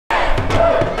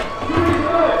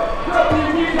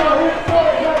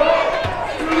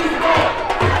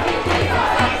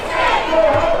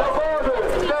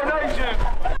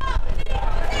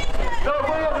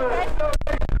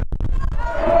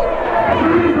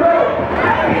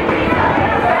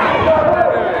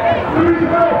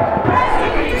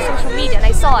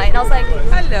online and I was like,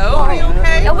 hello, are you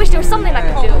okay? I wish there was something I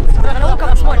could do. And I woke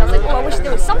up this morning, I was like, oh, I wish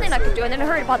there was something I could do. And then I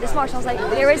heard about this march and I was like,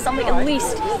 there is something at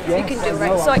least you can do,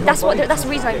 right? So that's the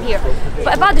reason I'm here.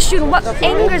 But about the shooting, what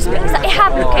angers me is that it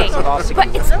happened, okay,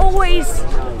 but it's always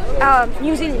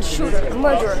New Zealand shooter,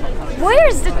 murderer. Where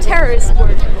is the terrorist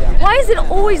word? Why is it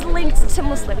always linked to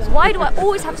Muslims? Why do I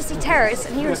always have to see terrorists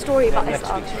and hear a story about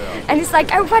Islam? And it's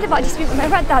like, I read about these people and I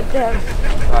read that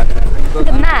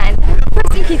the man,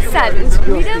 first thing he said was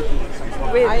freedom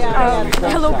with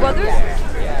hello brother.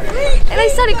 And I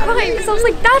started crying because I was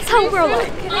like, that's how we're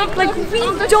like. Like, we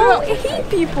don't hate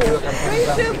people.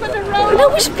 And I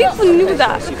wish people knew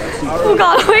that. Oh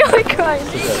God, why am I crying?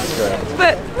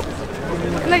 But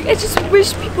like, I just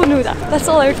wish people knew that. That's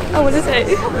all I want to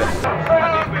say.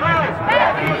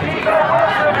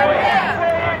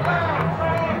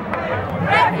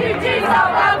 Refugees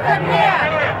are welcome here!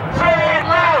 Say it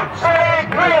loud, say it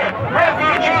clear!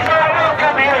 Refugees are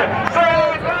welcome here! Say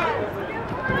it loud!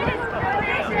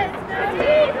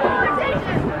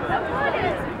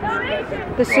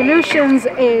 The solutions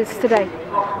is today.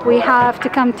 We have to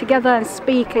come together and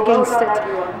speak against it.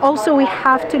 Also, we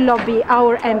have to lobby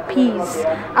our MPs,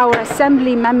 our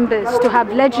assembly members, to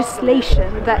have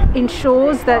legislation that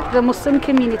ensures that the Muslim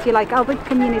community, like other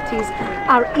communities,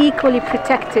 are equally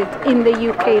protected in the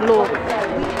UK law.